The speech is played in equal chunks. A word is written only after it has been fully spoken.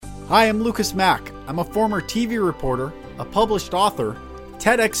Hi, I'm Lucas Mack. I'm a former TV reporter, a published author,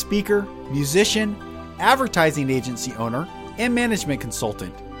 TEDx speaker, musician, advertising agency owner, and management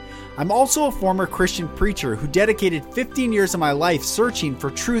consultant. I'm also a former Christian preacher who dedicated 15 years of my life searching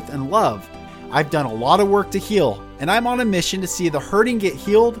for truth and love. I've done a lot of work to heal, and I'm on a mission to see the hurting get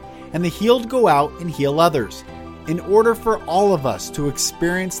healed and the healed go out and heal others, in order for all of us to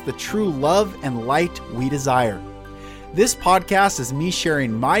experience the true love and light we desire. This podcast is me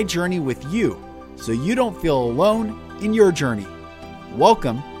sharing my journey with you, so you don't feel alone in your journey.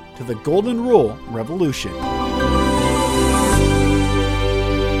 Welcome to the Golden Rule Revolution.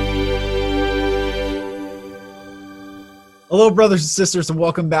 Hello, brothers and sisters, and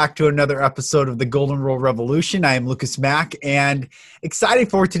welcome back to another episode of the Golden Rule Revolution. I am Lucas Mack, and excited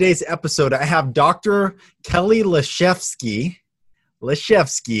for today's episode, I have Dr. Kelly Lizewski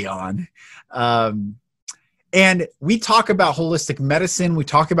on. And we talk about holistic medicine. We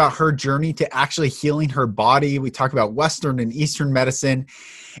talk about her journey to actually healing her body. We talk about Western and Eastern medicine.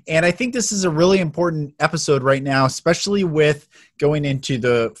 And I think this is a really important episode right now, especially with going into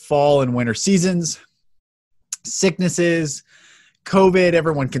the fall and winter seasons, sicknesses, COVID,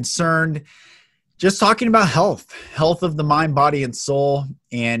 everyone concerned, just talking about health of the mind, body, and soul.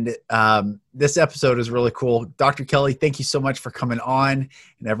 And this episode is really cool. Dr. Kelly, thank you so much for coming on,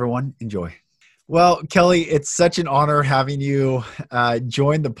 and everyone enjoy. Well, Kelly, it's such an honor having you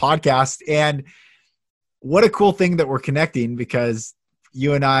join the podcast. And what a cool thing that we're connecting, because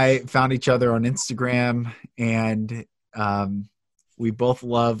you and I found each other on Instagram, and we both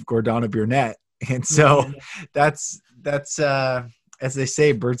love Gordana Burnett. And so that's as they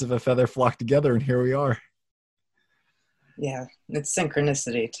say, birds of a feather flock together, and here we are. Yeah, it's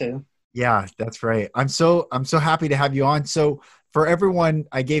synchronicity too. Yeah, that's right. I'm so happy to have you on. So for everyone,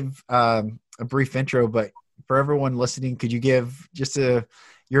 I gave a brief intro, but for everyone listening, could you give just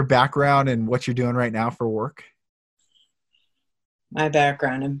your background and what you're doing right now for work? My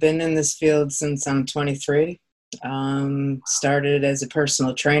background, I've been in this field since I'm 23. Started as a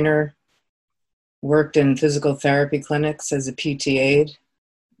personal trainer, worked in physical therapy clinics as a PT aide,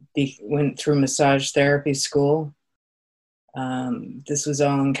 went through massage therapy school. This was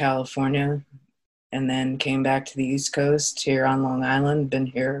all in California, and then came back to the East Coast here on Long Island, been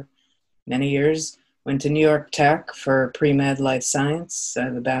here many years. Went to New York Tech for pre-med life science. I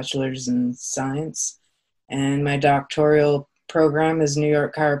have a bachelor's in science. And my doctoral program is New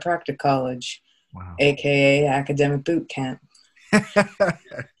York Chiropractic College, wow, AKA Academic Boot Camp.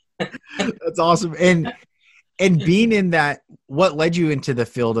 That's awesome. And being in that, what led you into the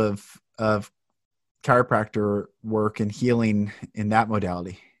field of chiropractor work and healing in that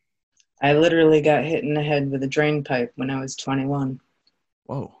modality? I literally got hit in the head with a drain pipe when I was 21.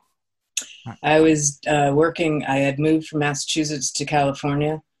 Whoa. I was working, I had moved from Massachusetts to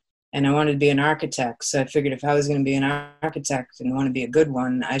California, and I wanted to be an architect. So I figured if I was going to be an architect and want to be a good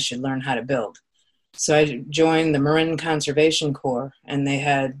one, I should learn how to build. So I joined the Marin Conservation Corps, and they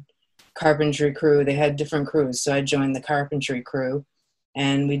had carpentry crew. They had different crews. So I joined the carpentry crew,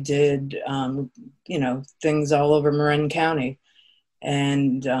 and we did, things all over Marin County,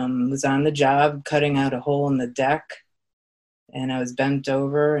 and was on the job cutting out a hole in the deck. And I was bent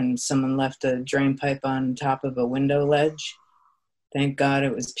over, and someone left a drain pipe on top of a window ledge. Thank God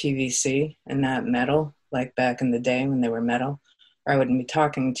it was PVC and not metal, like back in the day when they were metal, or I wouldn't be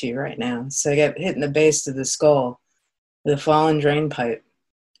talking to you right now. So I got hit in the base of the skull with a fallen drain pipe.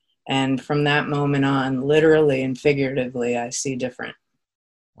 And from that moment on, literally and figuratively, I see different.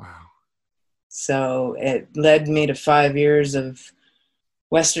 Wow. So it led me to 5 years of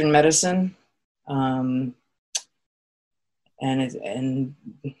Western medicine. And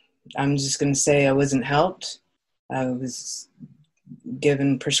I'm just going to say I wasn't helped. I was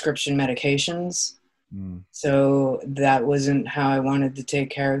given prescription medications. So that wasn't how I wanted to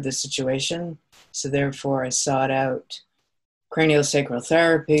take care of the situation. So therefore I sought out craniosacral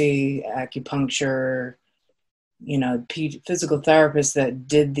therapy, acupuncture, physical therapists that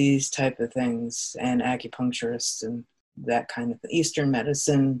did these type of things, and acupuncturists and that kind of Eastern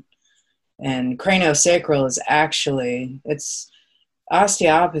medicine. And craniosacral is actually, it's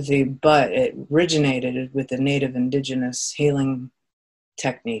osteopathy, but it originated with the native indigenous healing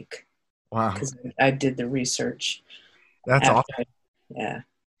technique. Wow. Because I did the research. That's awesome. Yeah.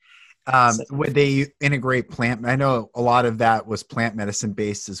 Would they integrate plant? I know a lot of that was plant medicine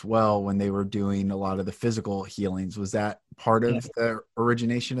based as well when they were doing a lot of the physical healings. Was that part of the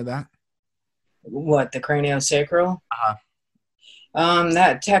origination of that? What, the craniosacral?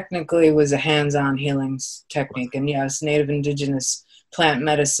 That technically was a hands-on healing technique. And yes, native indigenous plant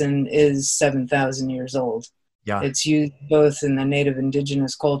medicine is 7,000 years old. Yeah. It's used both in the native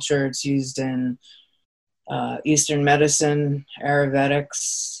indigenous culture. It's used in Eastern medicine,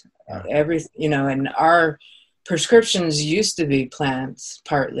 Ayurvedics, Yeah. and our prescriptions used to be plants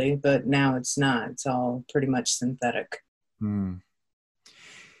partly, but now it's not. It's all pretty much synthetic. Hmm.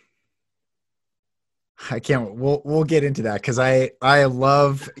 I can't. We'll get into that because I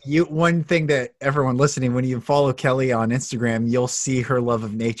love you. One thing that everyone listening, when you follow Kelly on Instagram, you'll see her love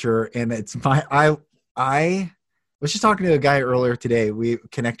of nature, and it's I was just talking to a guy earlier today. We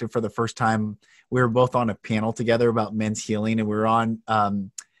connected for the first time. We were both on a panel together about men's healing, and we were on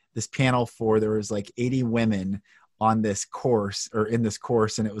this panel there was like 80 women on this course or in this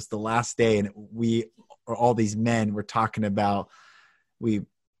course, and it was the last day, and all these men were talking about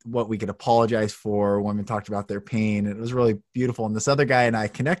what we could apologize for. Women talked about their pain, and it was really beautiful. And this other guy and I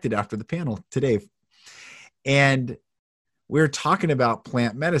connected after the panel today, and we were talking about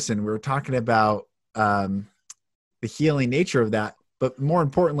plant medicine. We were talking about the healing nature of that. But more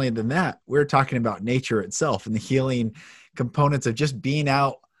importantly than that, we were talking about nature itself and the healing components of just being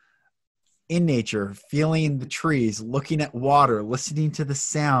out in nature, feeling the trees, looking at water, listening to the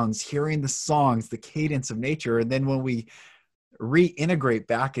sounds, hearing the songs, the cadence of nature. And then when we reintegrate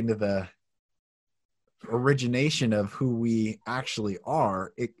back into the origination of who we actually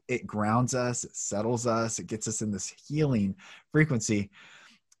are, it grounds us, it settles us, it gets us in this healing frequency.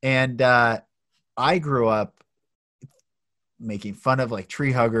 And I grew up making fun of like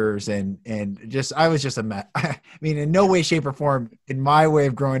tree huggers and just I was just I mean, in no way, shape, or form in my way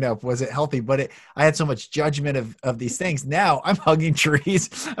of growing up was it healthy, but I had so much judgment of these things. Now I'm hugging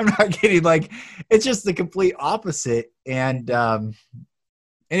trees. I'm not kidding. Like, it's just the complete opposite. And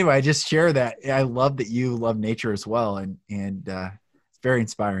anyway, I just share that. I love that you love nature as well, and it's very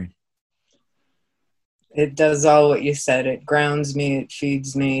inspiring. It does all what you said. It grounds me. It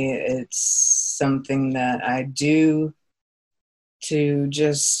feeds me. It's something that I do to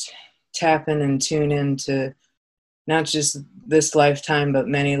just tap in and tune into not just this lifetime, but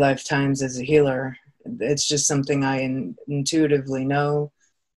many lifetimes as a healer. It's just something I intuitively know,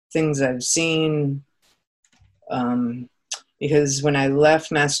 things I've seen. Because when I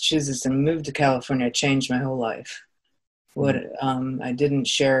left Massachusetts and moved to California, it changed my whole life. What I didn't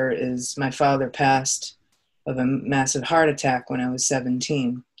share is my father passed of a massive heart attack when I was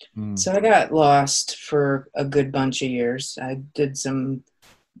 17. So I got lost for a good bunch of years. I did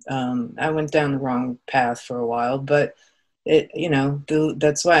I went down the wrong path for a while, but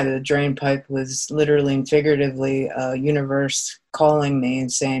that's why the drain pipe was literally and figuratively a universe calling me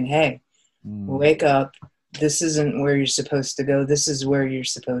and saying, hey, wake up. This isn't where you're supposed to go. This is where you're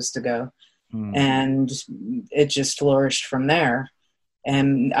supposed to go. And it just flourished from there.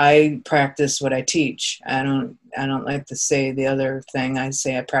 And I practice what I teach. I don't like to say the other thing. I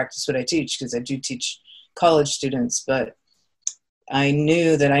say I practice what I teach because I do teach college students, but I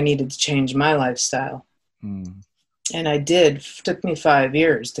knew that I needed to change my lifestyle. And I did. It took me 5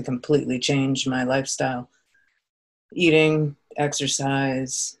 years to completely change my lifestyle. Eating,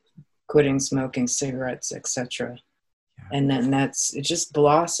 exercise, quitting smoking cigarettes, etc. And then it just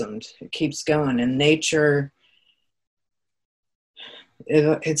blossomed. It keeps going. And nature,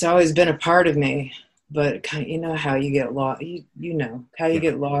 it's always been a part of me, but you know how you get lost, you know how you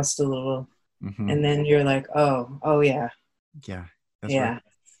get lost a little, and then you're like, oh yeah. Yeah. That's right.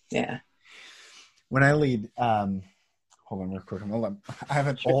 Yeah. When I lead, hold on real quick. I have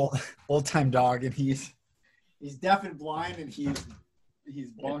an old time dog, and he's deaf and blind, and he's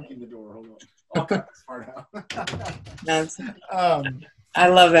bonking the door. Hold on. I'll cut this part out. I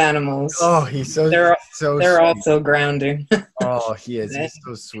love animals. Oh, he's they're sweet. also grounding. Oh, he is. He's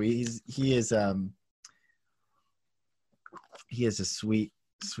so sweet. He is a sweet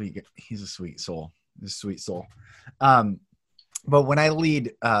soul. He's a sweet soul. But when I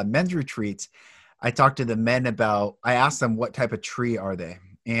lead men's retreats, I talk to the men I ask them what type of tree are they?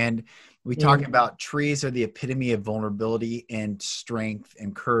 And we talk about trees are the epitome of vulnerability and strength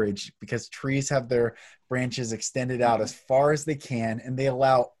and courage, because trees have their branches extended out as far as they can, and they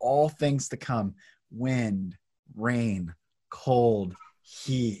allow all things to come: wind, rain, cold,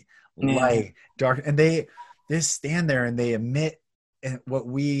 heat, light, dark. And they stand there and they emit, and what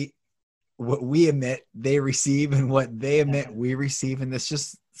we emit, they receive, and what they emit, we receive. And it's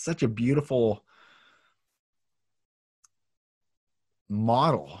just such a beautiful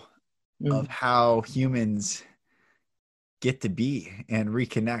model of how humans get to be and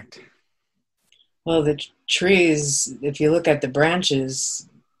reconnect. Well, the trees, if you look at the branches,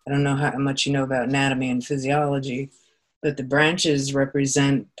 I don't know how much you know about anatomy and physiology, but the branches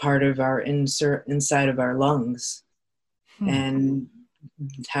represent part of our inside of our lungs, and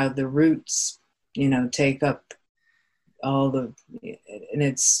how the roots take up all the, and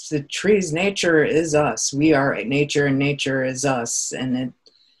it's the trees. Nature is us. We are nature, and nature is us, and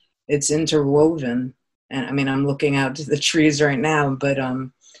it's interwoven. And I mean, I'm looking out to the trees right now, but I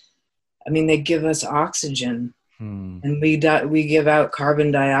mean, they give us oxygen, and we give out carbon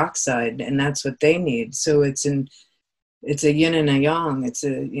dioxide, and that's what they need. So it's a yin and a yang. It's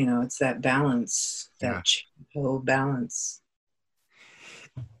it's that balance, that whole balance.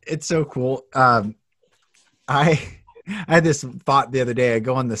 It's so cool. I had this thought the other day. I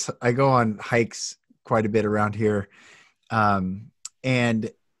go on hikes quite a bit around here. And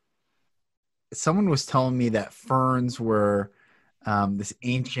someone was telling me that ferns were this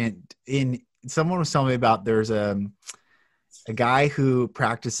ancient someone was telling me about there's a guy who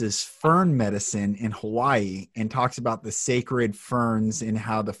practices fern medicine in Hawaii and talks about the sacred ferns and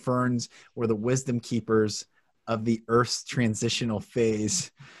how the ferns were the wisdom keepers of the Earth's transitional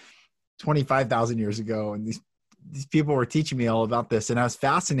phase 25,000 years ago. And these people were teaching me all about this, and I was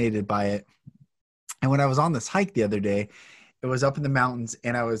fascinated by it. And when I was on this hike the other day, it was up in the mountains,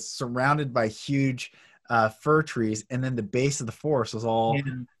 and I was surrounded by huge fir trees, and then the base of the forest was all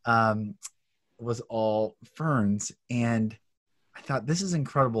ferns. And I thought, this is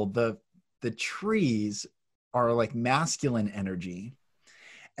incredible. The trees are like masculine energy,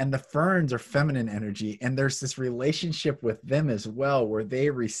 and the ferns are feminine energy. And there's this relationship with them as well, where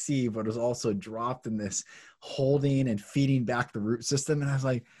they receive what is also dropped in this holding and feeding back the root system. And I was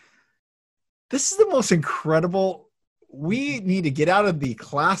like, this is the most incredible. We need to get out of the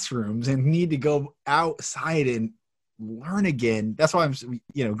classrooms and need to go outside and learn again. That's why I'm,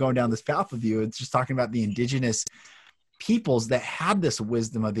 going down this path with you. It's just talking about the indigenous peoples that had this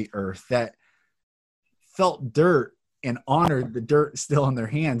wisdom of the earth, that felt dirt and honored the dirt still in their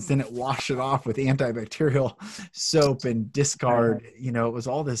hands, didn't wash it off with antibacterial soap and discard. It was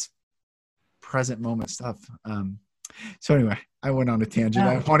all this present moment stuff. So anyway, I went on a tangent.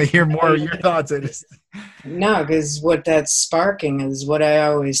 I want to hear more of your thoughts. No, because what that's sparking is what I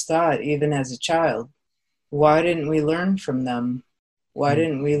always thought, even as a child. Why didn't we learn from them? Why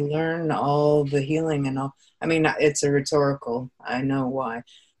didn't we learn all the healing and all? I mean, it's a rhetorical. I know why.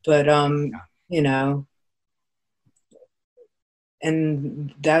 But,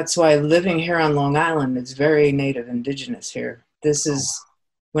 and that's why living here on Long Island is very native indigenous here. This is,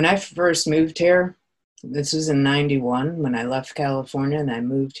 when I first moved here, this was in 91 when I left California and I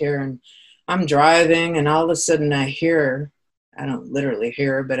moved here, and I'm driving and all of a sudden I don't literally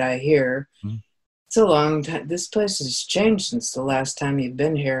hear, but I hear, it's a long time. This place has changed since the last time you've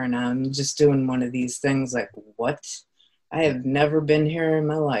been here. And I'm just doing one of these things like, what? I have never been here in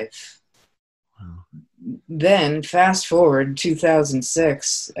my life. Wow. Then fast forward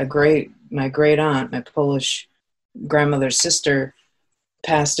 2006, my great aunt, my Polish grandmother's sister,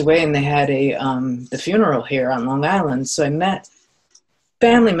 passed away, and they had the funeral here on Long Island. So I met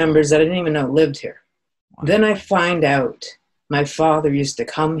family members that I didn't even know lived here. Wow. Then I find out my father used to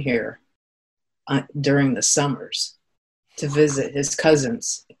come here during the summers to visit his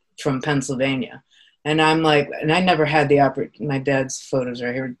cousins from Pennsylvania. And I'm like, and I never had my dad's photos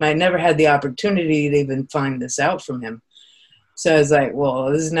right here. I never had the opportunity to even find this out from him. So I was like, well,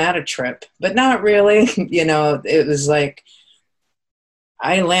 isn't that a trip? But not really. It was like,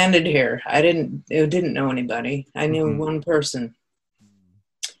 I landed here. I didn't know anybody. I knew one person.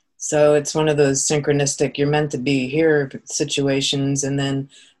 So it's one of those synchronistic, you're meant to be here situations. And then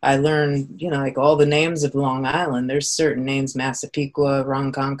I learned, like all the names of Long Island. There's certain names, Massapequa,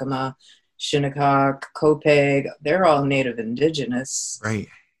 Ronkonkoma, Shinnecock, Copeg. They're all native indigenous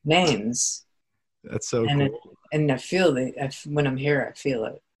names. That's so cool. And I feel when I'm here, I feel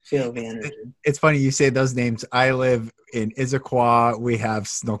it. Feel the energy. It's funny you say those names. I live in Issaquah. We have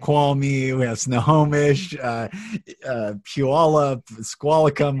Snoqualmie, we have Snohomish, Puyallup,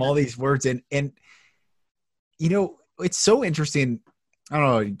 Squalicum, all these words. And it's so interesting. I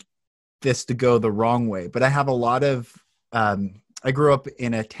don't know this to go the wrong way, but I have a lot of, I grew up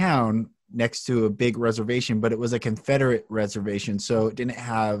in a town next to a big reservation, but it was a Confederate reservation. So it didn't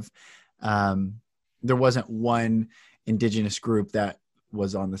have, there wasn't one indigenous group that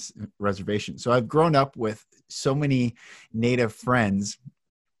was on this reservation. So I've grown up with so many Native friends,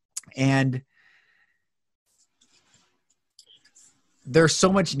 and there's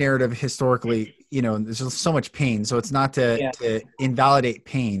so much narrative historically, there's just so much pain. So it's not to invalidate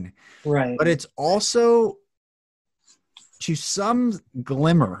pain, right? But it's also to some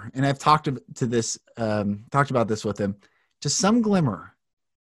glimmer. And I've talked about this with him, to some glimmer,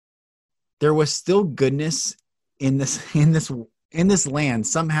 there was still goodness in this land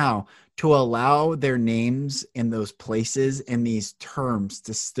somehow, to allow their names in those places and these terms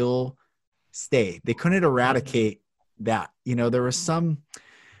to still stay. They couldn't eradicate that. There was some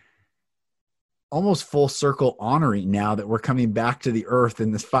almost full circle honoring now that we're coming back to the earth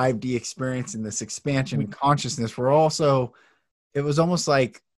in this 5D experience and this expansion in consciousness. It was almost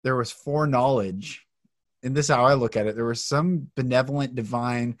like there was foreknowledge. And this is how I look at it. There was some benevolent,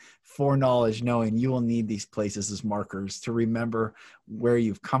 divine foreknowledge, knowing you will need these places as markers to remember where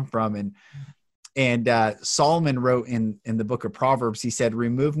you've come from. And Solomon wrote in the book of Proverbs, he said,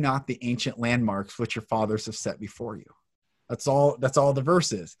 remove not the ancient landmarks which your fathers have set before you. That's all the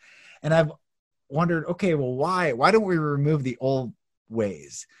verse is. And I've wondered, okay, well, why don't we remove the old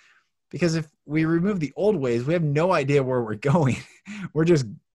ways? Because if we remove the old ways, we have no idea where we're going. We're just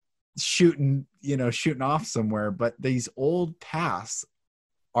shooting off somewhere. But these old paths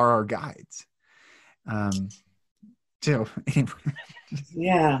are our guides. So anyway.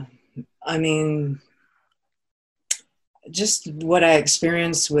 Yeah. I mean, just what I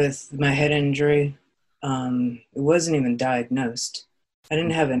experienced with my head injury, it wasn't even diagnosed. I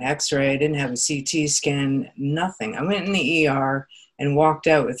didn't have an x-ray. I didn't have a CT scan, nothing. I went in the ER and walked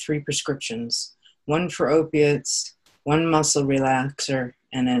out with 3 prescriptions, one for opiates, one muscle relaxer,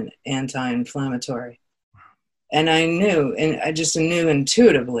 and an anti-inflammatory. And I just knew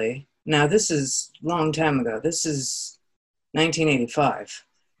intuitively. Now, this is a long time ago. This is 1985.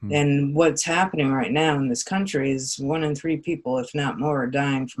 And what's happening right now in this country is 1 in 3 people, if not more, are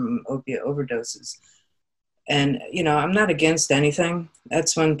dying from opiate overdoses. And, I'm not against anything.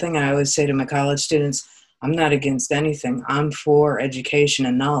 That's one thing I always say to my college students. I'm not against anything. I'm for education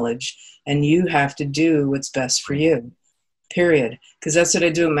and knowledge. And you have to do what's best for you, period. Because that's what I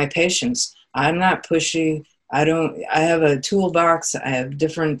do with my patients. I'm not pushy. I have a toolbox. I have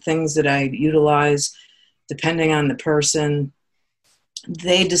different things that I utilize depending on the person.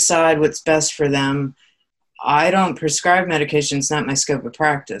 They decide what's best for them. I don't prescribe medication. It's not my scope of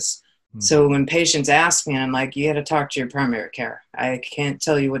practice. So when patients ask me, I'm like, you got to talk to your primary care. I can't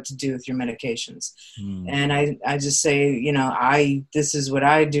tell you what to do with your medications. And I just say, this is what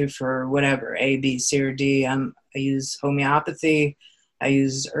I do for whatever, A, B, C, or D. I use homeopathy. I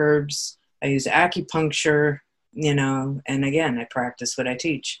use herbs. I use acupuncture, and again, I practice what I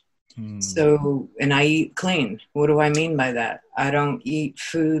teach. So, and I eat clean. What do I mean by that? I don't eat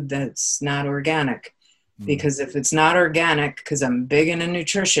food that's not organic. Because if it's not organic, because I'm big into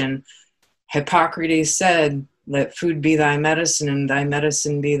nutrition, Hippocrates said, let food be thy medicine and thy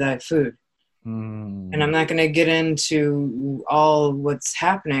medicine be thy food. And I'm not going to get into all what's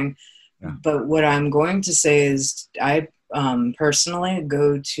happening, but what I'm going to say is I personally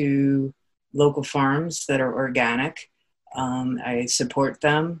go to local farms that are organic. I support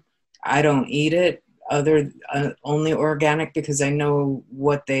them. I don't eat it only organic because I know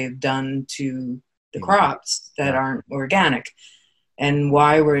what they've done to the crops that aren't organic and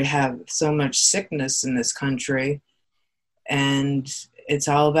why we have so much sickness in this country. And it's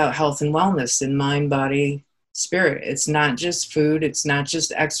all about health and wellness in mind, body, spirit. It's not just food. It's not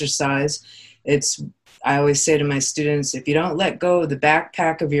just exercise. I always say to my students, if you don't let go of the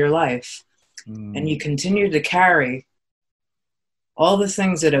backpack of your life and you continue to carry all the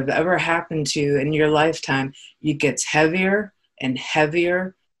things that have ever happened to you in your lifetime, it gets heavier and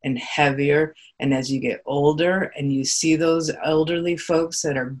heavier and heavier. And as you get older and you see those elderly folks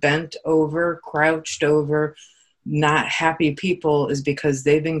that are bent over, crouched over, not happy people, is because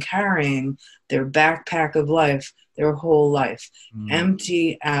they've been carrying their backpack of life their whole life.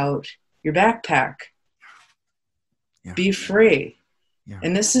 Empty out your backpack. Be free.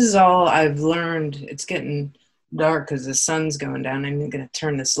 And this is all I've learned. It's getting dark because the sun's going down. I'm going to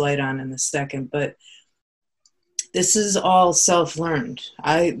turn this light on in a second, but this is all self-learned.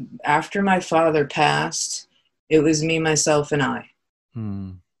 After my father passed, it was me, myself, and I.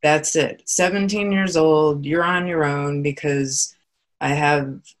 That's it. 17 years old, you're on your own because I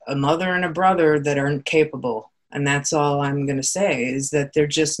have a mother and a brother that aren't capable. And that's all I'm going to say is that they're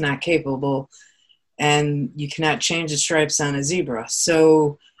just not capable. And you cannot change the stripes on a zebra.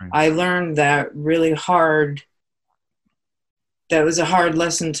 So I learned that really hard. That was a hard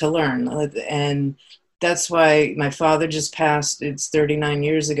lesson to learn. And that's why my father just passed. It's 39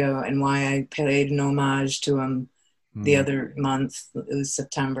 years ago, and why I paid an homage to him the other month. It was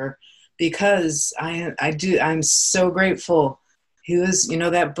September, because I'm so grateful. He was,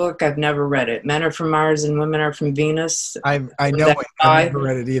 that book, I've never read it. Men Are from Mars and Women Are from Venus. I know it. I've never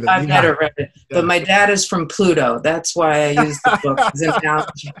read it either. I've never read it. Yeah. But my dad is from Pluto. That's why I use the book as an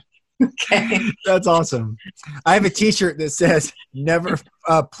analogy. Okay. That's awesome. I have a t-shirt that says never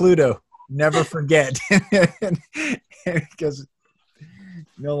Pluto, never forget. Because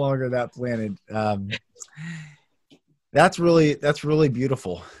no longer that planet. That's really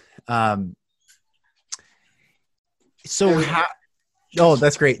beautiful. So how, oh,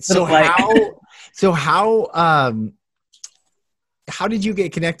 that's great. So Light. how did you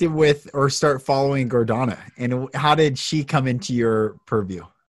get connected with or start following Gordana, and how did she come into your purview?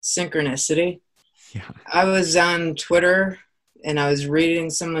 Synchronicity. Yeah. I was on Twitter and I was reading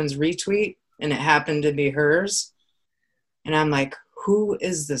someone's retweet and it happened to be hers. And I'm like, who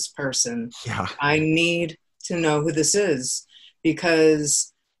is this person? Yeah. I need to know who this is,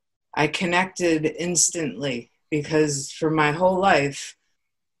 because I connected instantly, because for my whole life,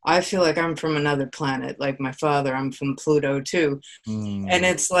 I feel like I'm from another planet. Like my father, I'm from Pluto too. And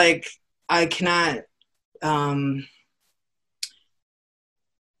it's like, I cannot, I've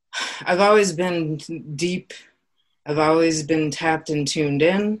always been deep. I've always been tapped and tuned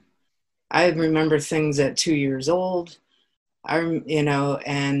in. I remember things at 2 years old. And then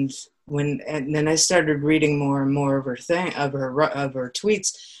I started reading more and more of her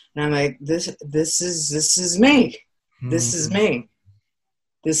tweets, and I'm like, this is me. This is me.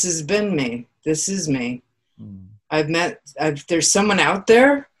 This has been me. This is me. There's someone out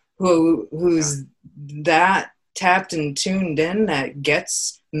there who's that tapped and tuned in, that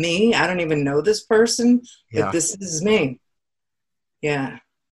gets me. I don't even know this person, but this is me. Yeah.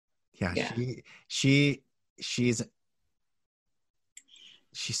 She's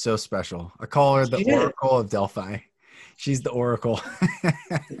so special. I call her the Oracle of Delphi. She's the Oracle.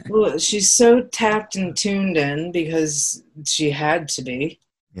 Well, she's so tapped and tuned in because she had to be.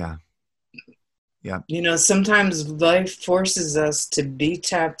 Yeah. Sometimes life forces us to be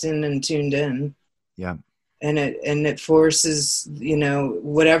tapped in and tuned in. Yeah. And it forces,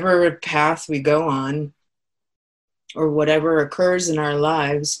 whatever path we go on or whatever occurs in our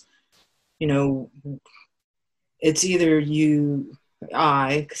lives, it's either because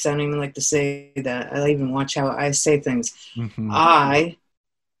I don't even like to say that. I even watch how I say things. I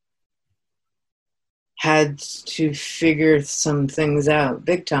had to figure some things out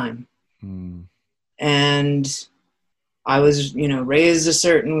big time. And I was, raised a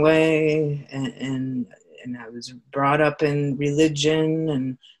certain way, and I was brought up in religion,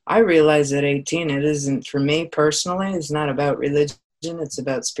 and I realized at 18, it isn't, for me personally, it's not about religion, it's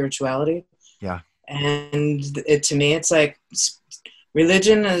about spirituality. Yeah. And to me, it's like,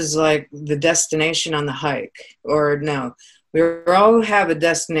 religion is like the destination on the hike, or no, we all have a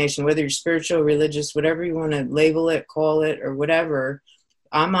destination, whether you're spiritual, religious, whatever you want to label it, call it, or whatever.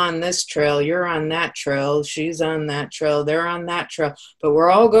 I'm on this trail, you're on that trail, she's on that trail, they're on that trail, but we're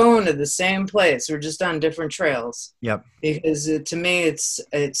all going to the same place. We're just on different trails. Yep. Because to me, it's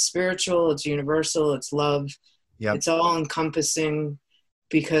spiritual, it's universal, it's love. Yep. It's all encompassing,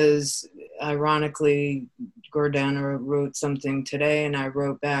 because ironically, Gordana wrote something today and I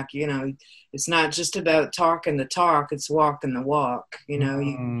wrote back, it's not just about talking the talk, it's walking the walk. You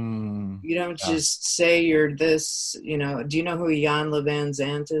don't just say you're this, do you know who Jan Levan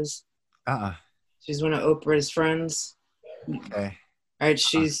Zant is? She's one of Oprah's friends. Okay. All right.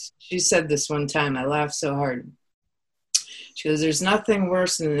 She said this one time, I laughed so hard. She goes, there's nothing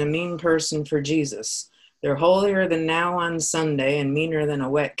worse than a mean person for Jesus. They're holier than now on Sunday and meaner than a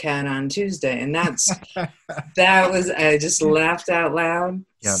wet cat on Tuesday. And I just laughed out loud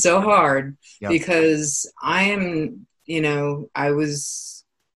so hard because I am, I was,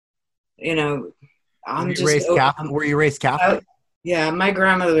 I'm were just. Were you raised Catholic? Yeah, my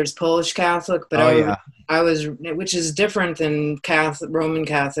grandmother's Polish Catholic, but I was, which is different than Roman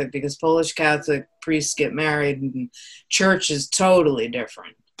Catholic, because Polish Catholic priests get married and church is totally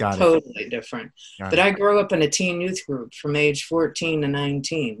different. Totally different. But I grew up in a teen youth group from age 14 to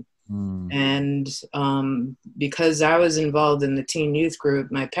 19. And because I was involved in the teen youth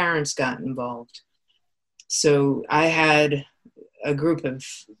group, my parents got involved. So I had a group of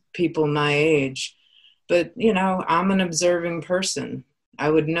people my age. But, I'm an observing person. I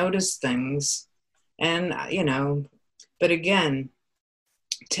would notice things. And, but again,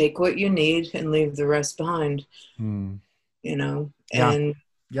 take what you need and leave the rest behind. And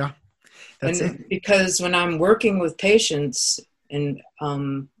yeah, that's it. Because when I'm working with patients, and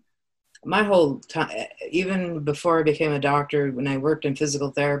my whole time, even before I became a doctor, when I worked in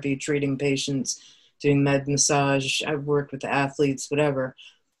physical therapy, treating patients, doing med massage, I've worked with athletes, whatever.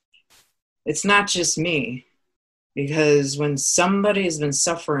 It's not just me, because when somebody has been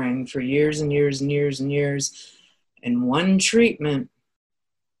suffering for years and years and years and years, and one treatment,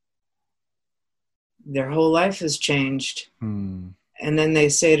 their whole life has changed. And then they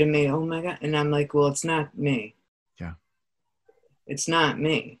say to me, oh my God. And I'm like, well, it's not me. Yeah. It's not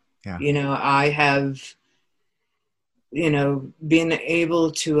me. Yeah. I have, been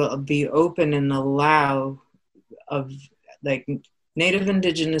able to be open and allow of, like, Native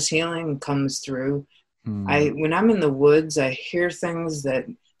Indigenous healing comes through When I'm in the woods, I hear things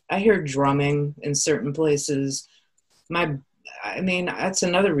I hear drumming in certain places. That's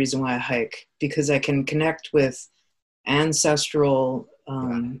another reason why I hike, because I can connect with ancestral.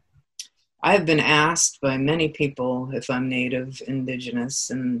 I have been asked by many people if I'm Native,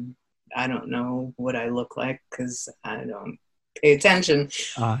 Indigenous, and I don't know what I look like because I don't pay attention.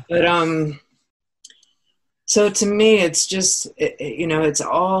 But so to me, it's just, it's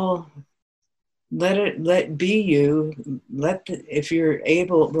all, let be you. If you're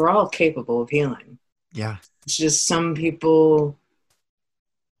able, we're all capable of healing. Yeah. It's just some people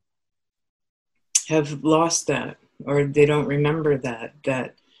have lost that, or they don't remember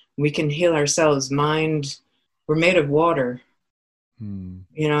that we can heal ourselves. We're made of water. And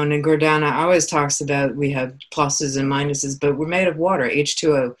in Gordana always talks about we have pluses and minuses, but we're made of water.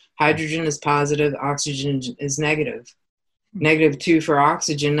 H2O. Hydrogen is positive, oxygen is negative. -2 for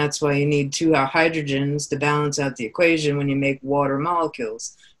oxygen. That's why you need 2 hydrogens to balance out the equation when you make water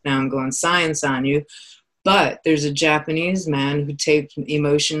molecules. Now I'm going science on you, but there's a Japanese man who taped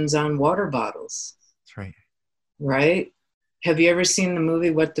emotions on water bottles. That's right. Right? Have you ever seen the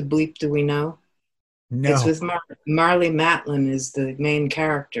movie What the Bleep Do We Know? No. It's with Marley Matlin is the main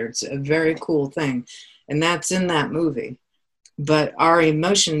character. It's a very cool thing. And that's in that movie. But our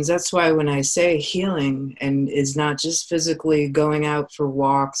emotions, that's why when I say healing and is not just physically going out for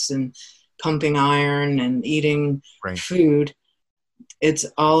walks and pumping iron and eating food, it's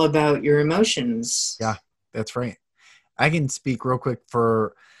all about your emotions. Yeah, that's right. I can speak real quick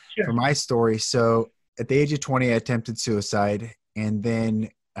for my story. So at the age of 20, I attempted suicide, and then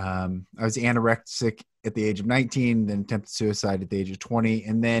I was anorexic at the age of 19, then attempted suicide at the age of 20.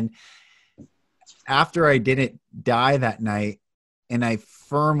 And then after I didn't die that night, and I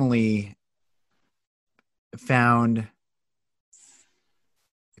firmly found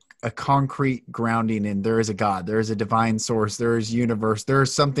a concrete grounding in there is a God, there is a divine source, there is universe, there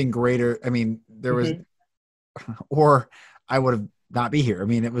is something greater. I mean, there was, or I would have not be here. I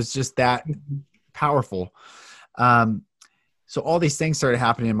mean, it was just that powerful. So all these things started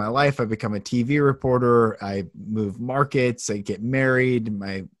happening in my life. I become a TV reporter. I move markets. I get married.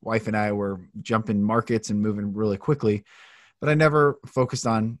 My wife and I were jumping markets and moving really quickly, but I never focused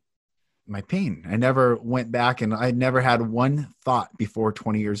on my pain. I never went back, and I never had one thought before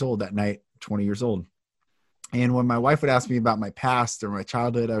 20 years old that night, 20 years old. And when my wife would ask me about my past or my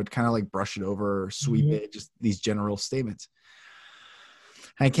childhood, I would kind of like brush it over or sweep it, just these general statements.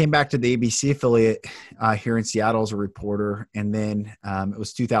 I came back to the ABC affiliate here in Seattle as a reporter. And then it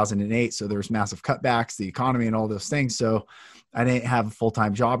was 2008. So there was massive cutbacks, the economy and all those things. So I didn't have a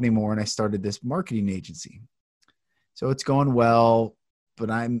full-time job anymore. And I started this marketing agency. So it's going well, but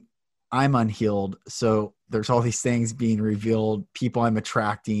I'm unhealed. So there's all these things being revealed, people I'm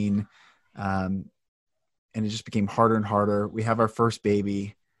attracting. And it just became harder and harder. We have our first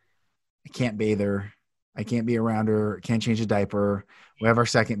baby. I can't bathe her. I can't be around her. Can't change a diaper. We have our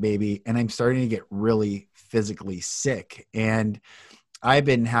second baby, and I'm starting to get really physically sick. And I've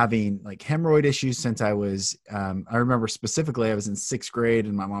been having like hemorrhoid issues since I was, I remember specifically I was in 6th grade,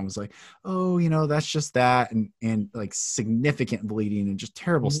 and my mom was like, oh, that's just that. And like significant bleeding and just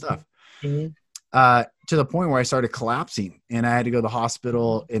terrible stuff. To the point where I started collapsing, and I had to go to the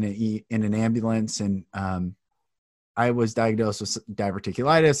hospital in an ambulance. And, I was diagnosed with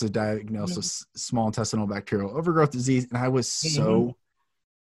diverticulitis, was diagnosed with small intestinal bacterial overgrowth disease, and I was so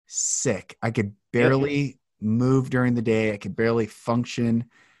sick. I could barely move during the day. I could barely function,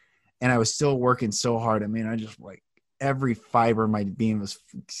 and I was still working so hard. I mean, I just like every fiber of my being was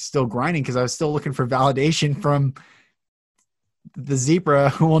still grinding because I was still looking for validation from the zebra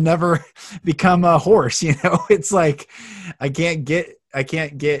who will never become a horse. It's like I can't get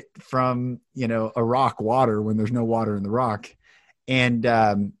from, a rock water when there's no water in the rock. And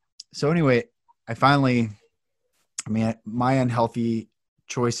so anyway, my unhealthy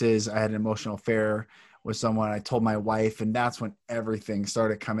choices, I had an emotional affair with someone. I told my wife, and that's when everything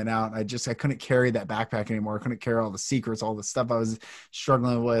started coming out. I couldn't carry that backpack anymore. I couldn't carry all the secrets, all the stuff I was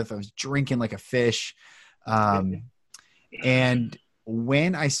struggling with. I was drinking like a fish. And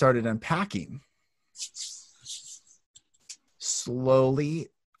when I started unpacking, slowly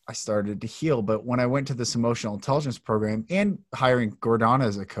I started to heal. But when I went to this emotional intelligence program and hiring Gordana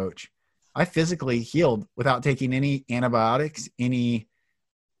as a coach, I physically healed without taking any antibiotics,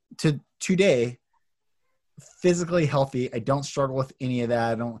 today, physically healthy. I don't struggle with any of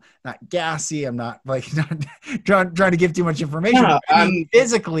that. Not gassy. I'm not not trying to give too much information. No,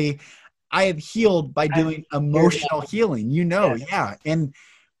 physically, I have healed by doing emotional healing, yeah. And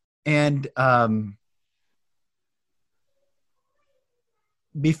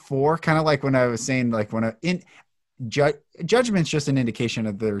before, kind of like when I was saying, like when judgment's just an indication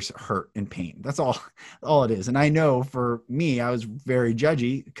of there's hurt and pain. That's all it is. And I know for me, I was very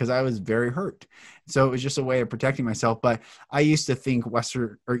judgy because I was very hurt. So it was just a way of protecting myself. But I used to think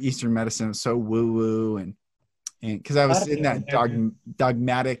Western or Eastern medicine was so woo woo, and because I was in that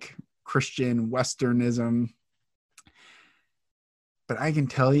dogmatic Christian Westernism. But I can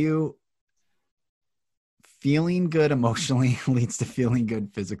tell you, feeling good emotionally leads to feeling good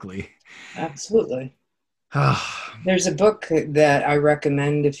physically. Absolutely. There's a book that I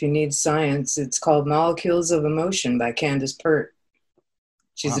recommend if you need science. It's called Molecules of Emotion by Candace Pert.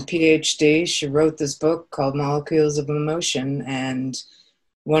 She's a PhD. She wrote this book called Molecules of Emotion. And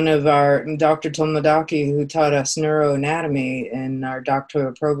one of our, Dr. Tomodaki, who taught us neuroanatomy in our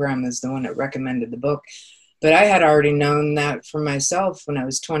doctoral program, is the one that recommended the book. But I had already known that for myself when I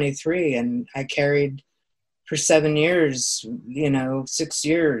was 23, and I carried for 7 years, 6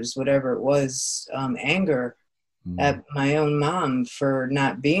 years, whatever it was, anger at my own mom for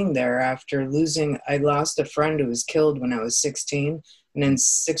not being there after I lost a friend who was killed when I was 16. And then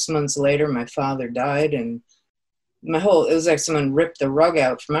 6 months later, my father died, and it was like someone ripped the rug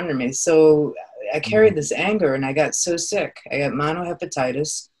out from under me. So I carried this anger, and I got so sick. I got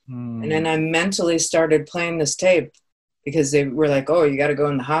monohepatitis. And then I mentally started playing this tape because they were like, oh, you got to go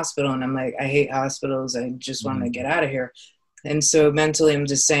in the hospital. And I'm like, I hate hospitals. I just want to get out of here. And so mentally I'm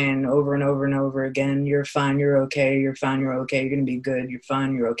just saying over and over and over again, you're fine, you're okay, you're fine, you're okay, you're going to be good, you're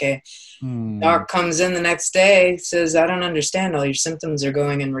fine, you're okay. Doc comes in the next day, says, I don't understand, all your symptoms are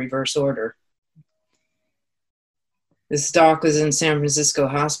going in reverse order. This doc was in San Francisco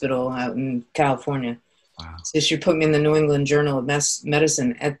Hospital out in California. Wow. So she put me in the New England Journal of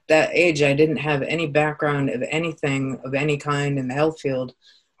Medicine. At that age, I didn't have any background of anything of any kind in the health field.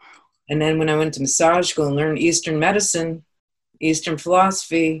 And then when I went to massage school and learned Eastern medicine, Eastern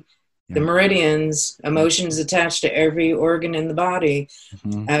philosophy, the meridians, emotions attached to every organ in the body,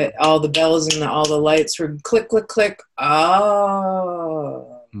 all the bells and all the lights were click, click, click.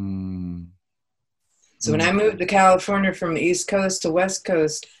 Oh. So when I moved to California from the East Coast to West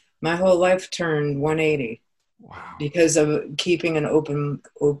Coast, my whole life turned 180. Wow. Because of keeping an open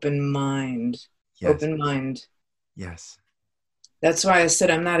mind. Yes. Open mind. Yes. That's why I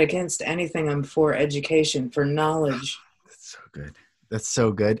said I'm not against anything. I'm for education, for knowledge. That's so good. That's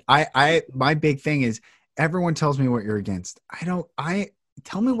so good. My big thing is everyone tells me what you're against.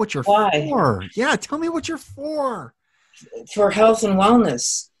 Tell me what you're for. Yeah. Tell me what you're for. For health and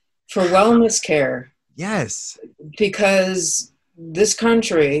wellness, for wellness care. Yes. Because this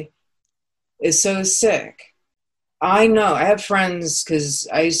country is so sick. I know. I have friends because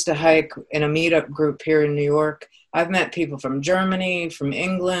I used to hike in a meetup group here in New York. I've met people from Germany, from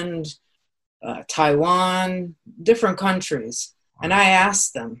England, Taiwan, different countries. And I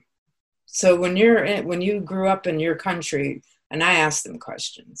asked them. So when you grew up in your country, and I asked them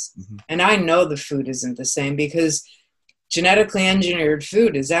questions. And I know the food isn't the same because genetically engineered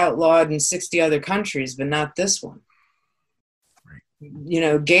food is outlawed in 60 other countries, but not this one.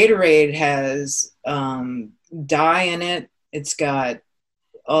 Gatorade has dye in it. It's got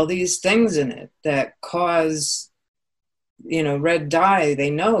all these things in it that cause, red dye, they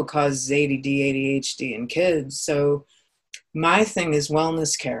know causes ADD, ADHD in kids. So my thing is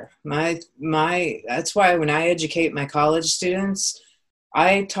wellness care. That's why when I educate my college students,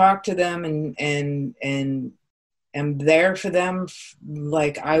 I talk to them and am there for them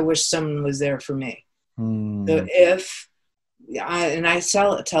like I wish someone was there for me. So I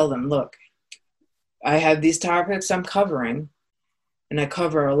tell them, look, I have these topics I'm covering, and I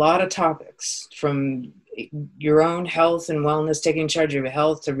cover a lot of topics from your own health and wellness, taking charge of your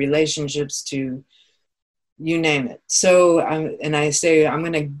health, to relationships, to you name it. So I say, I'm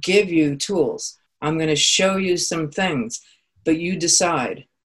going to give you tools. I'm going to show you some things, but you decide.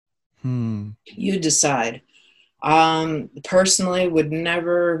 You decide. Personally would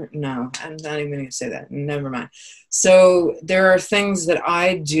never, no, I'm not even going to say that. Never mind. So there are things that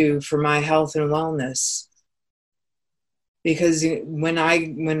I do for my health and wellness because when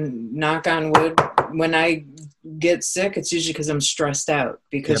knock on wood, when I get sick, it's usually because I'm stressed out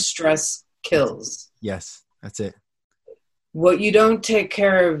because stress kills. Yes, that's it. What you don't take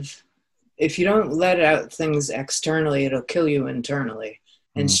care of, if you don't let out things externally, it'll kill you internally.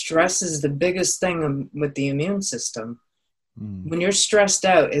 And stress is the biggest thing with the immune system. When you're stressed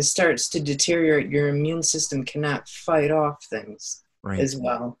out, it starts to deteriorate. Your immune system cannot fight off things as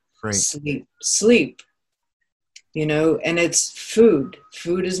well. Right. Sleep, and it's food.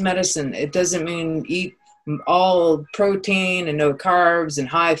 Food is medicine. It doesn't mean eat all protein and no carbs and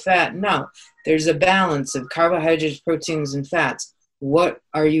high fat. No, there's a balance of carbohydrates, proteins, and fats. what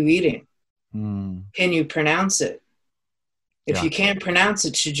are you eating? Mm. Can you pronounce it? If you can't pronounce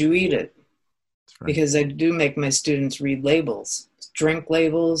it, should you eat it? Right. Because I do make my students read labels, drink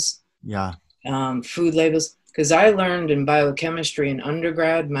labels, food labels. Because I learned in biochemistry in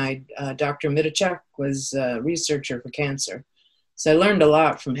undergrad. My Dr. Mitychuk was a researcher for cancer. So I learned a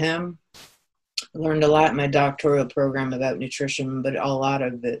lot from him. I learned a lot in my doctoral program about nutrition, but a lot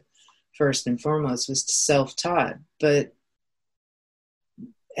of it, first and foremost, was self-taught.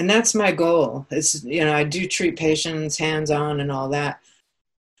 And that's my goal. It's, I do treat patients hands-on and all that,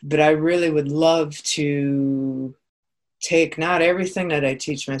 but I really would love to take not everything that I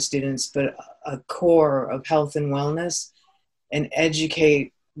teach my students, but a core of health and wellness, and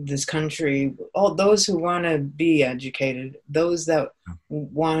educate this country, all those who want to be educated, those that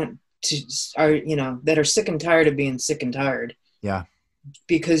want to that are sick and tired of being sick and tired. Yeah.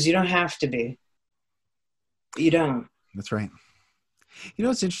 Because you don't have to be. You don't. That's right.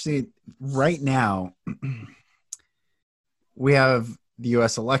 It's interesting. Right now, we have the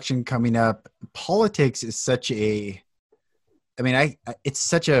U.S. election coming up. Politics is such it's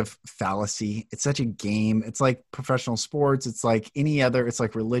such a fallacy. It's such a game. It's like professional sports. It's like any other. It's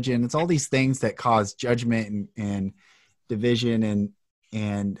like religion. It's all these things that cause judgment and division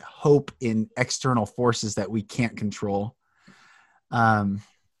and hope in external forces that we can't control. Why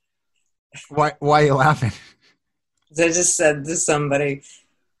are you laughing? I just said to somebody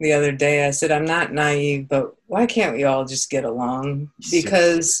the other day, I said, I'm not naive, but why can't we all just get along?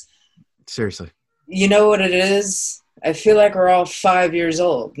 Because seriously, you know what it is? I feel like we're all 5 years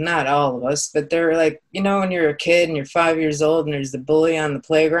old. Not all of us, but they're like, when you're a kid and you're 5 years old and there's the bully on the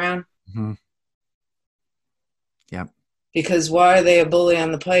playground. Mm-hmm. Yeah. Because why are they a bully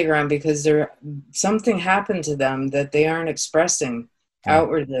on the playground? Because something happened to them that they aren't expressing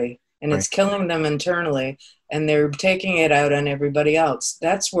outwardly, and it's killing them internally, and they're taking it out on everybody else.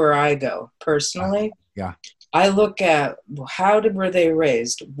 That's where I go personally. Yeah. I look at were they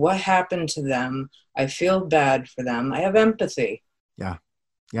raised? What happened to them? I feel bad for them. I have empathy. Yeah.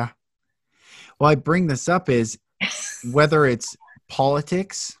 Yeah. Well, I bring this up is whether it's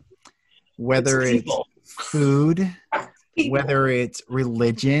politics, whether it's food, whether it's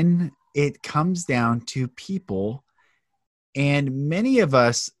religion, it comes down to people. And many of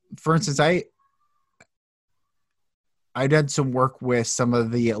us, for instance, I did some work with some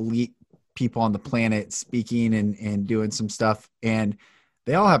of the elite people on the planet, speaking and doing some stuff, and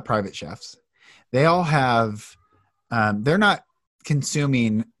they all have private chefs. They all have, they're not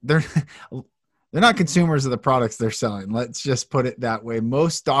consumers of the products they're selling. Let's just put it that way.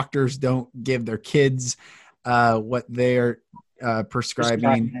 Most doctors don't give their kids what they're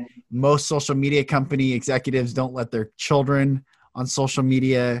prescribing. Most social media company executives don't let their children on social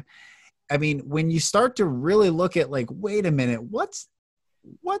media. I mean, when you start to really look at like, wait a minute, what's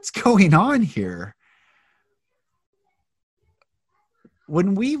going on here?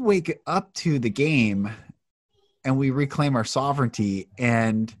 When we wake up to the game and we reclaim our sovereignty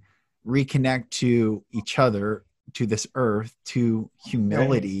and reconnect to each other, to this earth, to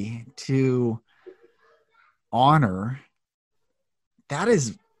humility, to honor,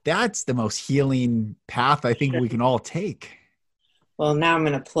 that's the most healing path I think we can all take. Well, now I'm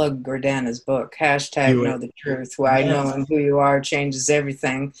going to plug Gordana's book, #Know the Truth, why knowing who you are changes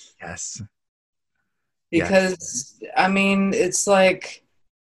everything. Yes. Because, I mean, it's like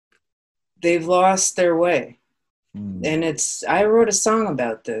they've lost their way. And I wrote a song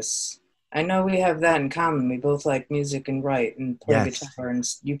about this. I know we have that in common. We both like music and write and play guitar, and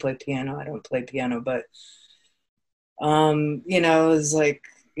you play piano. I don't play piano, but, it's like,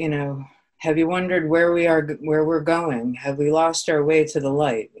 have you wondered where we're going? Have we lost our way to the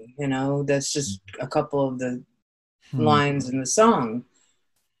light? That's just a couple of the lines in the song.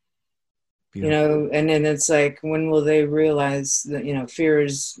 Beautiful. And then it's like, when will they realize that, fear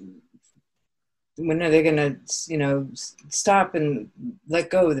is, when are they going to, stop and let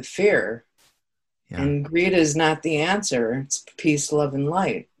go of the fear? Yeah. And greed is not the answer. It's peace, love, and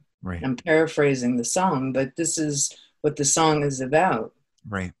light. Right. I'm paraphrasing the song, but this is what the song is about.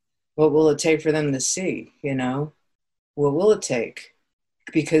 Right. What will it take for them to see, What will it take?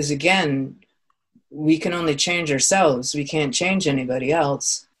 Because again, we can only change ourselves. We can't change anybody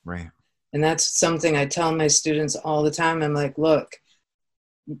else. Right. And that's something I tell my students all the time. I'm like, look,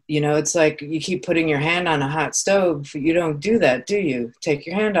 it's like you keep putting your hand on a hot stove. You don't do that, do you? Take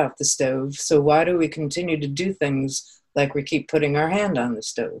your hand off the stove. So why do we continue to do things like we keep putting our hand on the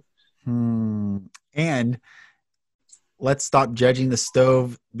stove? And let's stop judging the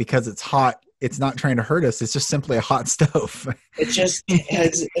stove because it's hot. It's not trying to hurt us. It's just simply a hot stove.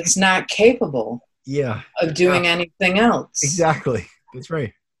 It's not capable. Yeah. of doing anything else. Exactly. That's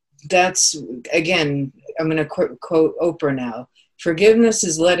right. That's, again, I'm going to quote Oprah now. Forgiveness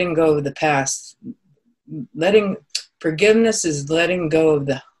is letting go of the past. Forgiveness is letting go of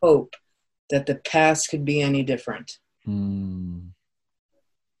the hope that the past could be any different.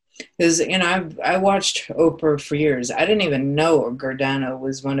 Because, I watched Oprah for years. I didn't even know Giordano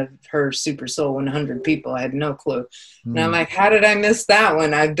was one of her Super Soul 100 people. I had no clue. And I'm like, how did I miss that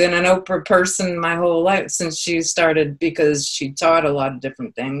one? I've been an Oprah person my whole life since she started, because she taught a lot of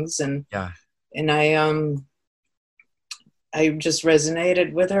different things. And I just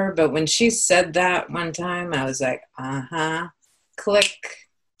resonated with her. But when she said that one time, I was like, click.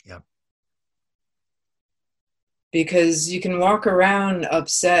 Yep. Because you can walk around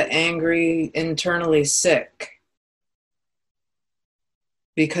upset, angry, internally sick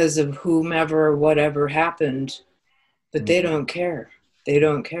because of whomever or whatever happened, but they don't care. They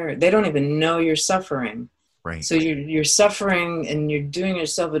don't care. They don't even know you're suffering. Right. So you're suffering, and you're doing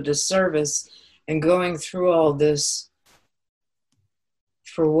yourself a disservice and going through all this.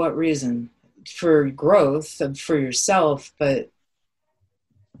 For what reason? For growth, for yourself,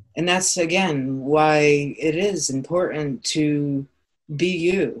 and that's, again, why it is important to be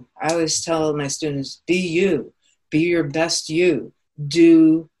you. I always tell my students, be you. Be your best you.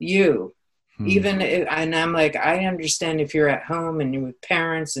 Do you. And I'm like, I understand if you're at home and you're with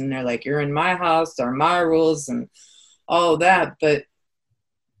parents and they're like, you're in my house, or my rules and all that. But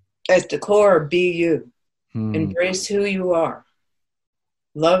at the core, be you. Embrace who you are.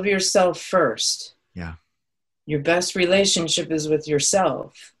 Love yourself first. Yeah. Your best relationship is with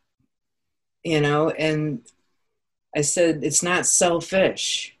yourself. And I said, it's not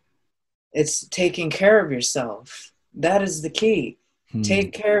selfish. It's taking care of yourself. That is the key.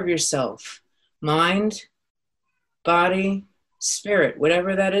 Take care of yourself. Mind, body, spirit,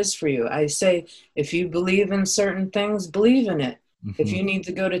 whatever that is for you. I say, if you believe in certain things, believe in it. If you need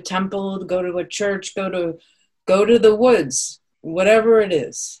to go to temple, go to a church, go to the woods, whatever it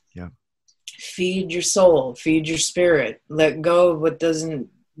is. Yeah. Feed your soul, feed your spirit. Let go of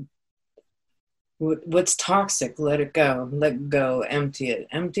what's toxic. Let it go. Let go. Empty it.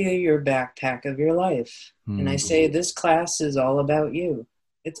 Empty your backpack of your life. And I say, this class is all about you.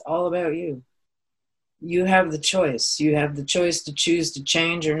 It's all about you. You have the choice. You have the choice to choose to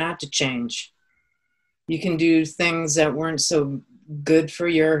change or not to change. You can do things that weren't so good for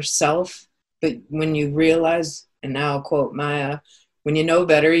yourself, but when you realize, and now I'll quote Maya, when you know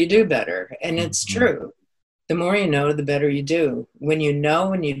better, you do better. And it's true. The more you know, the better you do. When you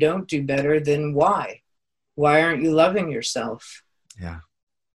know and you don't do better, then why? Why aren't you loving yourself? Yeah.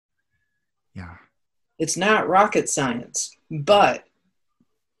 Yeah. It's not rocket science, but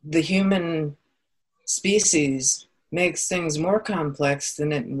the human species makes things more complex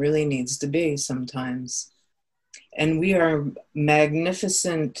than it really needs to be sometimes. And we are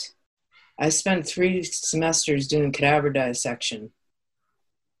magnificent. I spent 3 semesters doing cadaver dissection.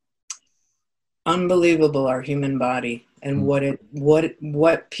 Unbelievable, our human body, and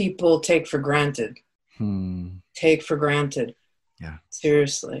what people take for granted. Take for granted. Yeah.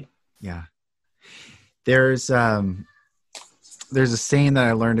 Seriously. Yeah. There's a saying that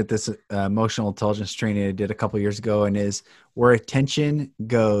I learned at this emotional intelligence training I did a couple years ago, and is, where attention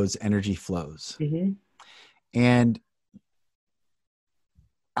goes, energy flows. And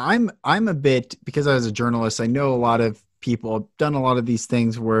I'm a bit, because I was a journalist, I know a lot of people, I've done a lot of these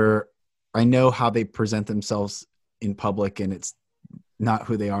things where I know how they present themselves in public, and it's not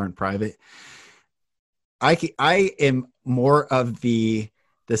who they are in private. I am more of the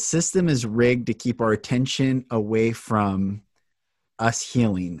system is rigged to keep our attention away from us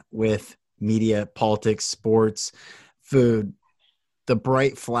healing with media, politics, sports, food, the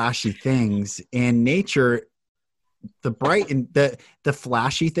bright, flashy things. And nature, the bright and the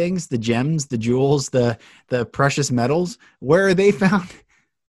flashy things, the gems, the jewels, the precious metals, where are they found?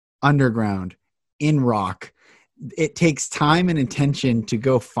 Underground, in rock. It takes time and intention to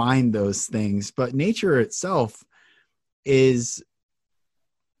go find those things, but nature itself is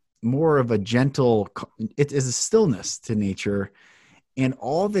more of a gentle, it is a stillness to nature. And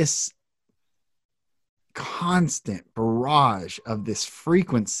all this constant barrage of this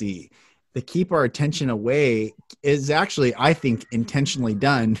frequency to keep our attention away is actually, I think, intentionally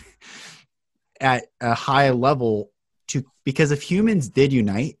done at a high level because if humans did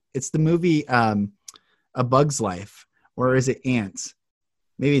unite, it's the movie A Bug's Life, or is it Ants?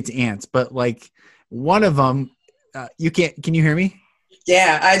 Maybe it's Ants, but like one of them, can you hear me?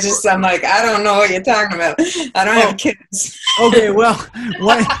 Yeah, I'm like, I don't know what you're talking about. I don't have kids. Okay, well,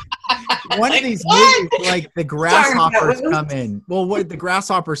 one of these movies, like the grasshoppers come in. Well, what the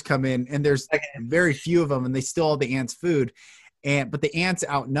grasshoppers come in, and there's very few of them, and they steal all the ants' food. But the ants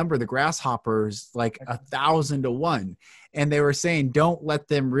outnumber the grasshoppers like 1,000 to 1. And they were saying, don't let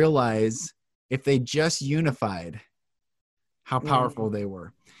them realize if they just unified how powerful they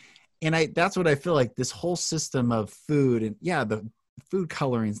were. And that's what I feel like, this whole system of food and the food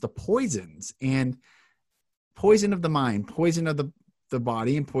colorings, the poisons, and poison of the mind, poison of the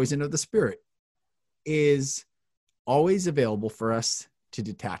body, and poison of the spirit is always available for us to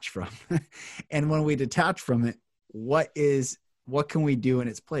detach from. And when we detach from it, what can we do in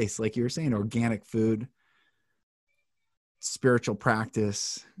its place? Like you were saying, organic food, spiritual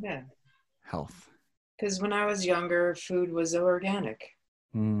practice, health. Because when I was younger, food was organic.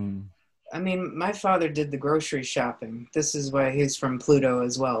 I mean, my father did the grocery shopping. This is why he's from Pluto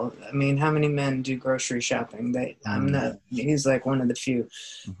as well. I mean, how many men do grocery shopping? He's like one of the few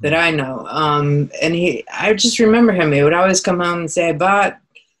that I know. And I just remember him. He would always come home and say,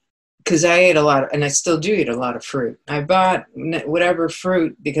 because I ate a lot, and I still do eat a lot of fruit. I bought whatever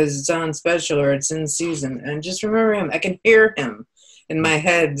fruit because it's on special or it's in season. And just remember him. I can hear him in my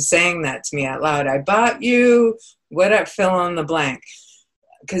head saying that to me out loud. I bought you whatever, fill in the blank.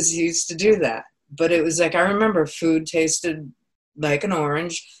 Because he used to do that. But it was like, I remember food tasted like an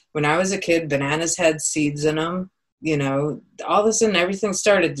orange. When I was a kid, bananas had seeds in them. You know, all of a sudden everything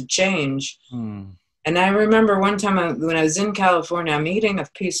started to change. And I remember one time when I was in California, I'm eating a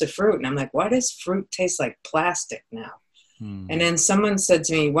piece of fruit. And I'm like, why does fruit taste like plastic now? And then someone said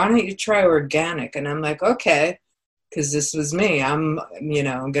to me, why don't you try organic? And I'm like, okay. Because this was me. I'm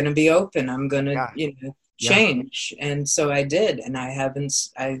going to be open. I'm going to, change. And so I did. And I've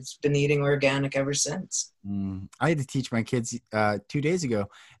been eating organic ever since. I had to teach my kids 2 days ago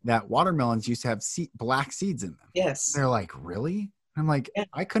that watermelons used to have black seeds in them. Yes. They're like, really? I'm like,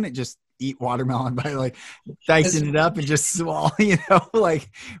 I couldn't just eat watermelon by like dicing it up and just swallow, like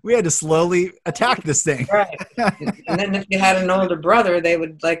we had to slowly attack this thing. Right. And then if you had an older brother, they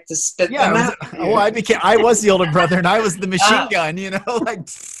would like to spit them out. I was the older brother and I was the machine gun, like,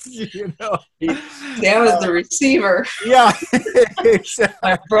 I was the receiver. Yeah. Exactly.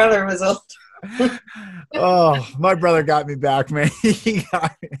 My brother was old. Oh, my brother got me back, man. He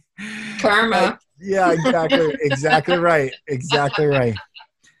got me. Karma. Yeah, exactly. Exactly right. Exactly right.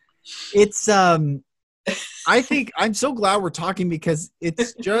 It's I think I'm so glad we're talking because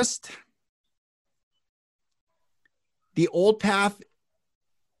it's just the old path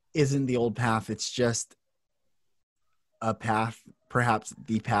isn't the old path. It's just a path, perhaps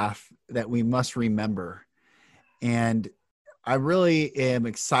the path that we must remember. And I really am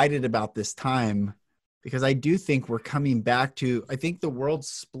excited about this time because I do think we're coming back to, I think the world's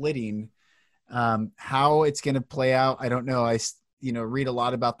splitting. How it's going to play out, I don't know. I read a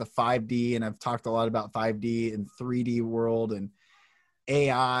lot about the 5D, and I've talked a lot about 5D and 3D world and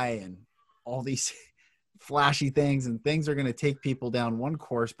AI and all these flashy things, and things are going to take people down one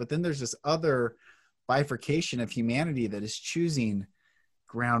course. But then there's this other bifurcation of humanity that is choosing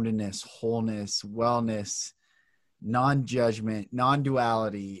groundedness, wholeness, wellness, non-judgment,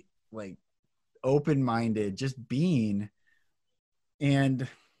 non-duality, like open-minded, just being. And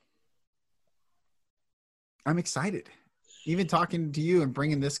I'm excited. Even talking to you and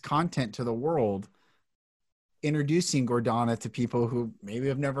bringing this content to the world, introducing Gordana to people who maybe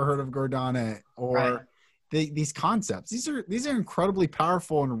have never heard of Gordana or these concepts. These are incredibly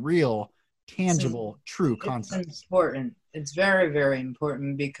powerful and real, tangible, true concepts. It's important. It's very, very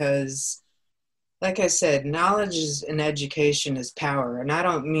important because, like I said, knowledge and education is power. And I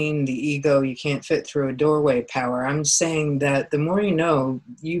don't mean the ego, you can't fit through a doorway power. I'm saying that the more you know,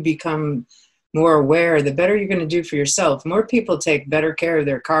 you become more aware, the better you're going to do for yourself. More people take better care of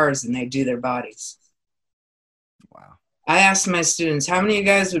their cars than they do their bodies. Wow. I asked my students, how many of you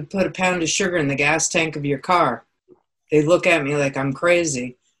guys would put a pound of sugar in the gas tank of your car? They look at me like I'm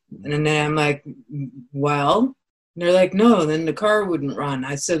crazy. And then I'm like, well, and they're like, no, then the car wouldn't run.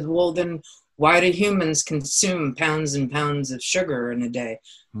 I said, well, then why do humans consume pounds and pounds of sugar in a day?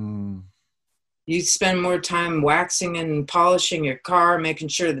 You spend more time waxing and polishing your car, making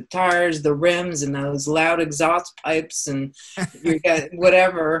sure the tires, the rims, and those loud exhaust pipes, and you got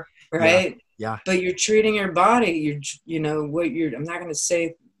whatever, right? Yeah. But you're treating your body. I'm not going to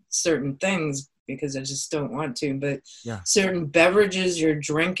say certain things because I just don't want to. But certain beverages you're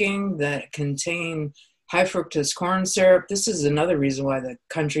drinking that contain high fructose corn syrup. This is another reason why the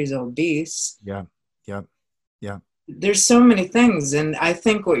country's obese. Yeah. There's so many things. And I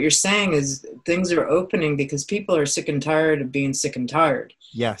think what you're saying is things are opening because people are sick and tired of being sick and tired.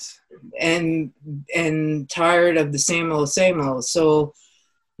 Yes. And tired of the same old, same old. So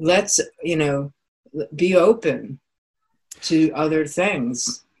let's, be open to other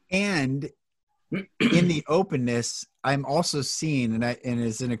things. And in the openness, I'm also seeing, and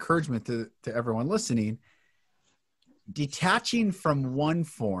as an encouragement to everyone listening, detaching from one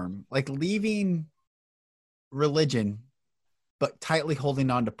form, like leaving religion, but tightly holding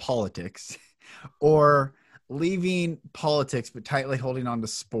on to politics, or leaving politics, but tightly holding on to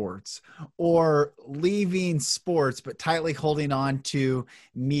sports, or leaving sports, but tightly holding on to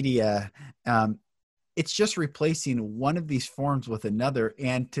media. It's just replacing one of these forms with another.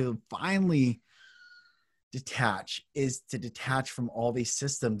 And to finally detach is to detach from all these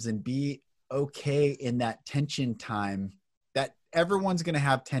systems and be okay in that tension time, that everyone's going to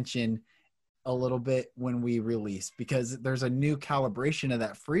have tension a little bit when we release, because there's a new calibration of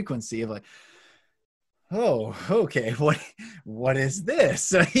that frequency of like, oh, okay, what is this?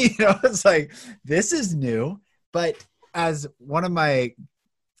 So, it's like, this is new. But as one of my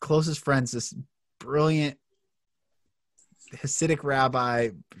closest friends, this brilliant Hasidic rabbi,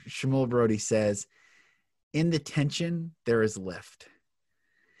 Shmuel Brody, says, in the tension, there is lift.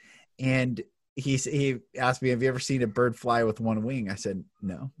 And he asked me, have you ever seen a bird fly with one wing? I said,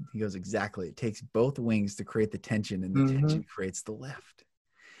 no. He goes, exactly. It takes both wings to create the tension, and the tension creates the lift.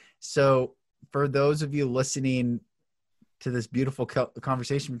 So for those of you listening to this beautiful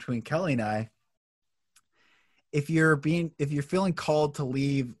conversation between Kelly and I, if you're feeling called to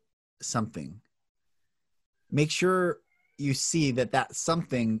leave something, make sure you see that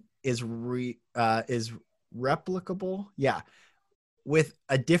something is replicable. Yeah. With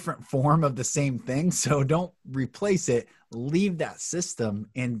a different form of the same thing. So don't replace it. Leave that system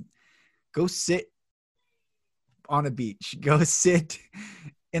and go sit on a beach. Go sit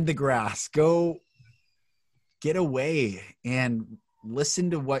in the grass. Go get away and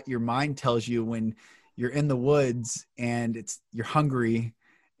listen to what your mind tells you when you're in the woods and you're hungry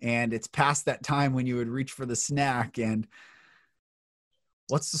and it's past that time when you would reach for the snack, and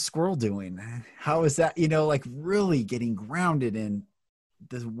what's the squirrel doing? How is that, like really getting grounded in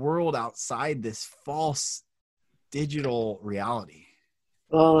this world outside this false digital reality.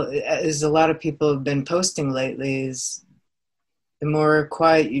 Well, as a lot of people have been posting lately, is the more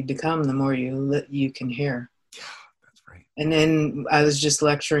quiet you become, the more you can hear. Yeah, that's right. And then I was just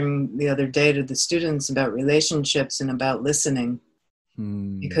lecturing the other day to the students about relationships and about listening,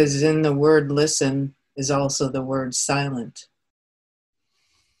 because in the word listen is also the word silent.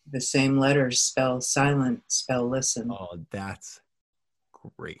 The same letters spell silent, spell listen. Oh, that's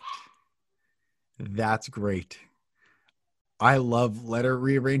great. That's great. I love letter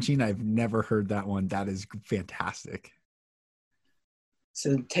rearranging. I've never heard that one. That is fantastic.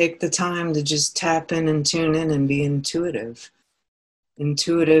 So take the time to just tap in and tune in and be intuitive.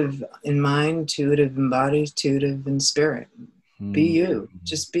 Intuitive in mind, intuitive in body, intuitive in spirit. Be you.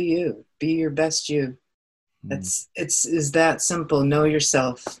 Just be you. Be your best you. It's that simple. Know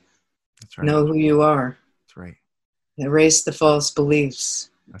yourself. That's right. Know who you are. That's right. Erase the false beliefs.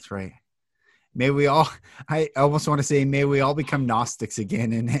 That's right. May we all, I almost want to say, may we all become Gnostics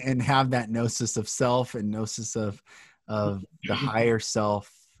again and have that gnosis of self and gnosis of the higher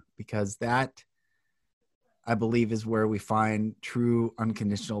self, because that, I believe, is where we find true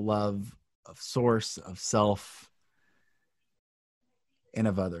unconditional love of source, of self, and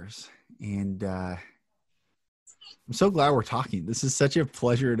of others. And I'm so glad we're talking. This is such a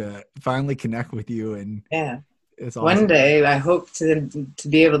pleasure to finally connect with you. And yeah, it's awesome. One day I hope to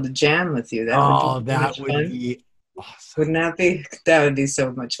be able to jam with you. That would be awesome. Wouldn't that be? That would be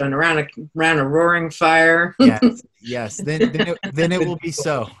so much fun around a roaring fire. Yes. Then it will be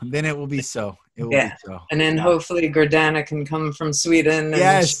so. Then it will be so. It will be so. And then hopefully Gordana can come from Sweden. And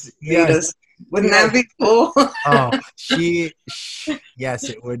yes. Us. Wouldn't that be cool? Oh, yes,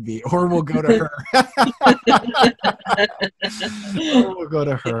 it would be. Or we'll go to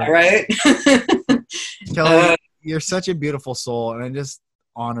her. Right? Kelly, you're such a beautiful soul, and I just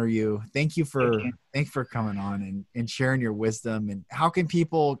honor you. Thank you for coming on and sharing your wisdom. And how can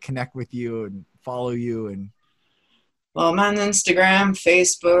people connect with you and follow you? And well, I'm on Instagram,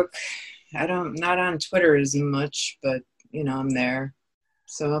 Facebook. Not on Twitter as much, but I'm there.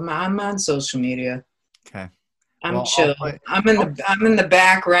 So I'm on social media. Okay. I'm chill. I'm in the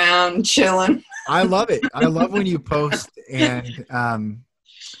background chilling. I love it. I love when you post and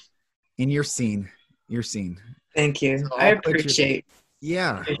you're seen. You're seen. Thank you. So I appreciate.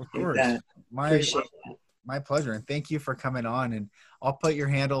 Of course. That. My pleasure. And thank you for coming on. And I'll put your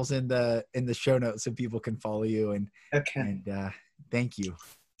handles in the show notes so people can follow you. And thank you.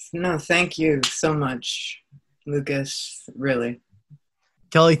 No, thank you so much, Lucas. Really.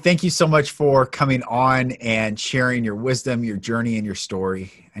 Kelly, thank you so much for coming on and sharing your wisdom, your journey, and your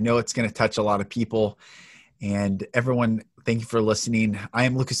story. I know it's going to touch a lot of people. And everyone, thank you for listening. I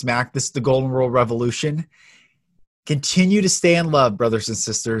am Lucas Mack. This is the Golden Rule Revolution. Continue to stay in love, brothers and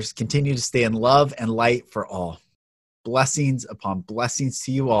sisters. Continue to stay in love and light for all. Blessings upon blessings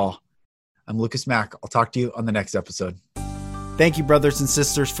to you all. I'm Lucas Mack. I'll talk to you on the next episode. Thank you, brothers and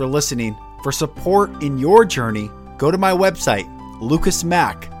sisters, for listening. For support in your journey, go to my website,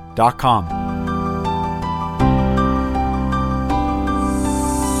 lucasmack.com.